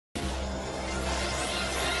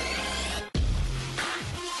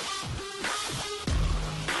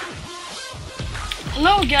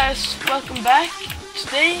Hello guys, welcome back.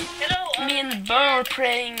 Today, Hello, me and Burr are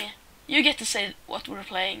playing. You get to say what we're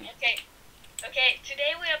playing. Okay.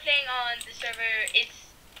 Today we are playing on the server. It's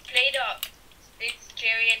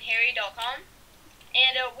jerryandharry.com,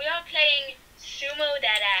 and we are playing Sumo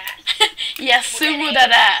that ass. Yes, Sumo that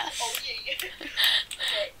ass. Oh yeah. Okay.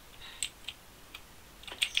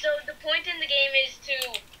 So the point in the game is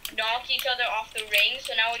to knock each other off the ring.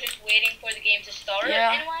 So now we're just waiting for the game to start.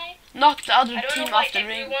 Yeah. Anyway. Knock the other I don't team know why off the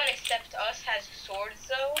ring. everyone except us has swords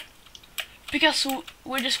though. Because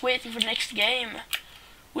we're just waiting for the next game.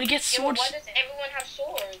 We'll get Yeah, but swords. why does everyone have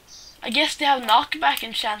swords? I guess they have knockback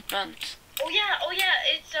enchantment. Oh yeah,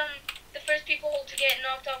 it's the first people to get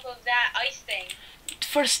knocked off of that ice thing.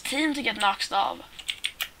 First team to get knocked off.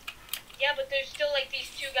 Yeah, but there's still like these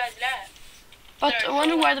two guys left. But I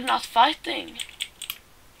wonder why they're not fighting.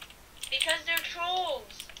 Because they're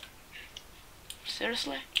trolls.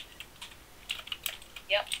 Seriously?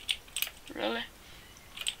 Yep. Really?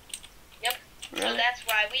 Yep. Really? So that's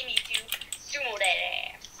why we need to sumo that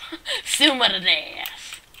ass. Sumo that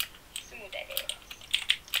ass. Sumo that ass.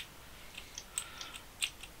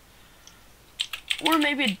 Or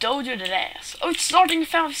maybe dojo that ass. Oh, it's starting in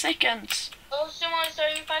 5 seconds. Oh, sumo is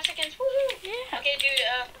starting in 5 seconds. Woohoo! Yeah. Okay, dude.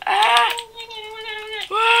 Ah! Oh my god.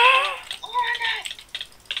 Ah! Oh my god.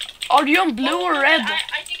 Are you on blue or red?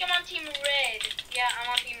 I think I'm on team red. Yeah, I'm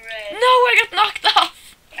on team red. No, I got knocked off.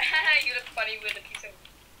 You look funny with a piece of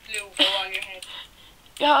blue wool on your head.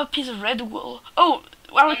 You have a piece of red wool. Oh,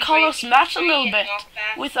 our colors match a little bit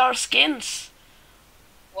Knockback. with our skins.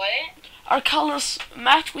 What? Our colors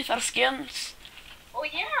match with our skins. Oh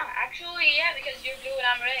yeah, actually yeah, because you're blue and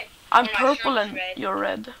I'm red. I'm Or my purple shirt's and red. you're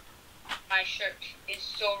red. My shirt is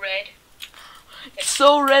so red. It's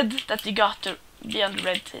so red that you got to be on the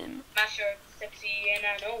red team. My shirt's sexy and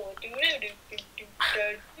I know what to do.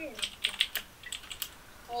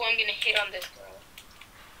 Oh, I'm gonna hit on this girl.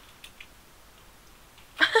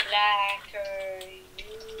 Blacker,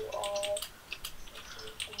 you are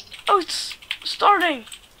sexy. Oh, it's starting.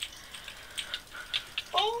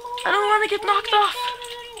 Oh, I don't want to get knocked off. No.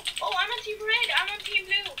 Oh, I'm on team red. I'm on team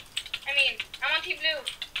blue. I'm on team blue.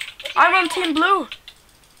 What I'm are on you team blue.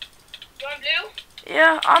 You on blue?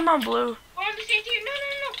 Yeah, I'm on blue. We're on the same team. No.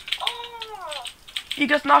 Oh, You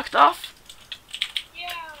got knocked off?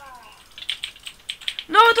 yeah.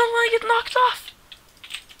 No, I don't want to get knocked off.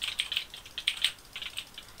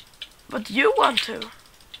 But you want to.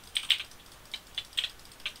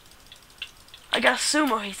 I gotta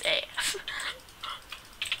sumo his ass.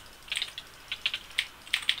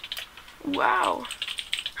 Wow.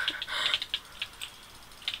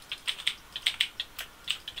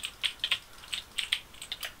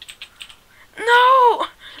 No!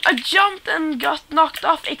 I jumped and got knocked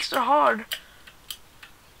off extra hard.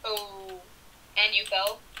 Oh, and you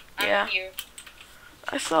fell? Yeah. I'm here.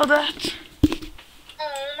 I saw that.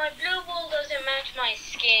 Oh, my blue wool doesn't match my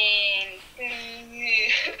skin.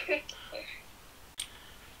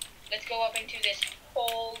 Let's go up into this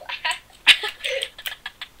hole.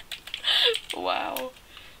 Wow.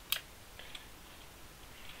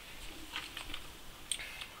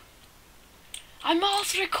 I'm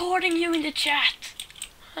also recording you in the chat.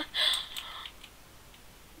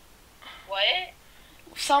 What?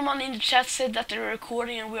 Someone in the chat said that they're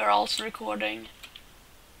recording and we are also recording.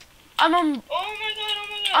 I'm on. Oh my god.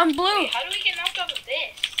 I'm blue. Wait, how do we get knocked off of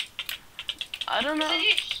this? I don't know.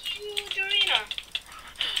 This is a huge arena.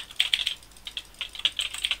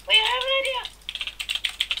 Wait, I have an idea.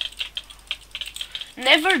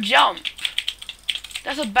 Never jump.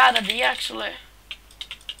 That's a bad idea, actually.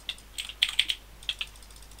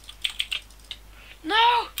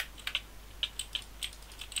 No!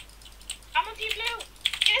 I'm on team blue.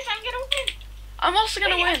 Yes, I'm gonna win. I'm also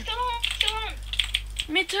gonna Wait, win. I'm still on.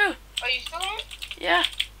 Me too. Are you still on? Yeah.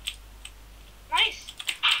 Nice.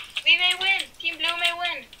 We may win. Team blue may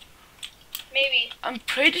win. Maybe. I'm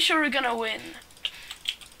pretty sure we're gonna win.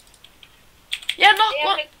 Yeah, knock They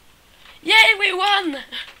have one. Yay, we won!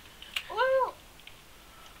 Woo!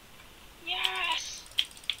 Yes!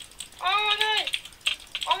 Oh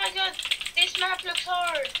my god! This map looks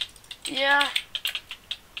hard! Yeah.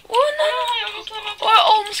 Oh Oh, no! I almost got knocked Oh, I off!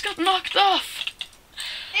 almost got knocked off.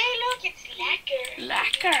 Hey look, it's lacquer!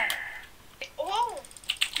 Lacquer. Oh!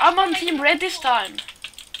 I'm on team red this time.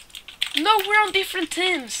 No, we're on different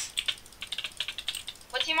teams.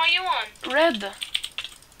 What team are you on? Red.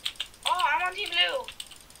 Oh, I'm on team blue!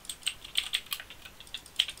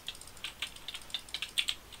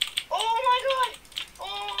 Oh my god!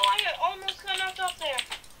 Oh, I almost got knocked off there!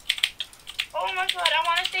 Oh my god, I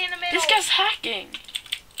wanna stay in the middle! This guy's hacking.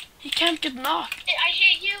 He can't get knocked. I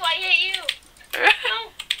hit you!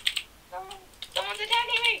 No! No! Someone's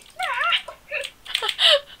attacking me! No!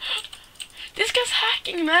 This guy's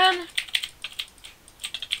hacking, man.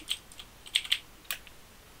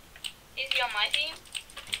 Is he on my team?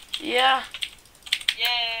 Yeah.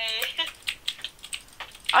 Yay!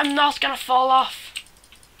 I'm not gonna fall off.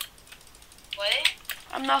 What?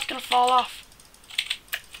 I'm not gonna fall off.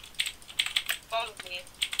 Follow me.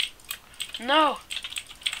 No.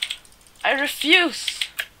 I refuse.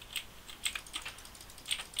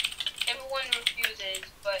 Everyone refuses,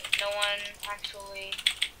 but no one actually.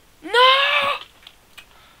 No!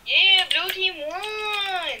 Yeah, blue team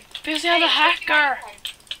won! Because you had a hacker. Won.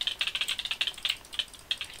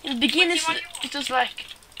 In the beginning, What team are you on? it was like,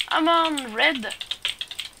 I'm on red.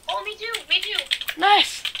 Oh, me too, me too.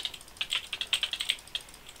 Nice.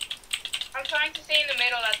 I'm trying to stay in the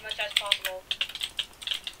middle as much as possible.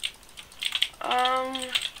 No,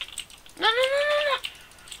 no, no, no, no.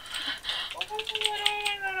 Oh my god, oh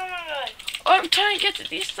my god, oh my god. Oh, I'm trying to get to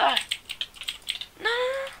this side. No,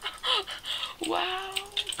 no, no. Wow.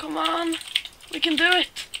 Come on. We can do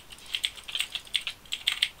it.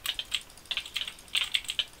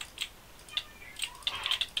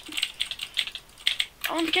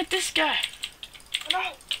 I want to get this guy. Oh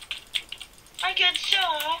no! My good sir,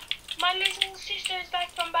 my little sister is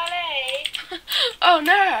back from ballet. Oh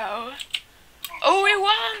no. Oh, we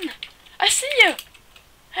won. I see you.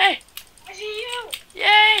 Hey. I see you.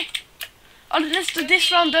 Yay. Oh, let's do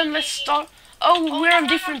this round, then let's start. Oh, we're on no,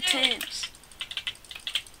 different no, no. teams.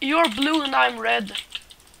 You're blue and I'm red.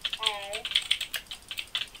 Oh.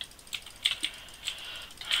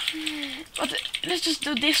 But let's just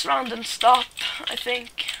do this round and stop. I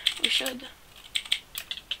think we should.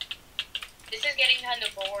 This is getting kind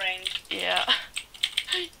of boring. Yeah.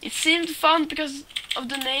 It seemed fun because of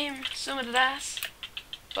the name, Sumo the ass.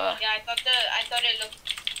 But Yeah, I thought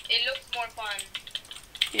it looked more fun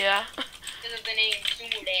yeah. because of the name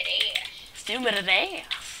Sumo that ass. Sumo the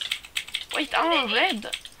ass. Wait, I'm on red.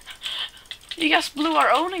 You guys blue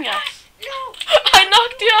are owning us. No! I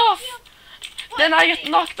knocked you off. What? Then I get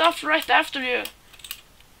knocked off right after you.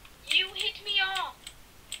 You hit me off.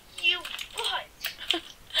 You butt.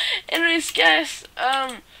 Anyways, guys,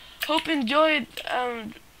 hope you enjoyed.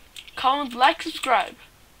 Comment, like, subscribe.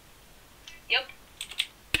 Yep.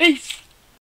 Peace.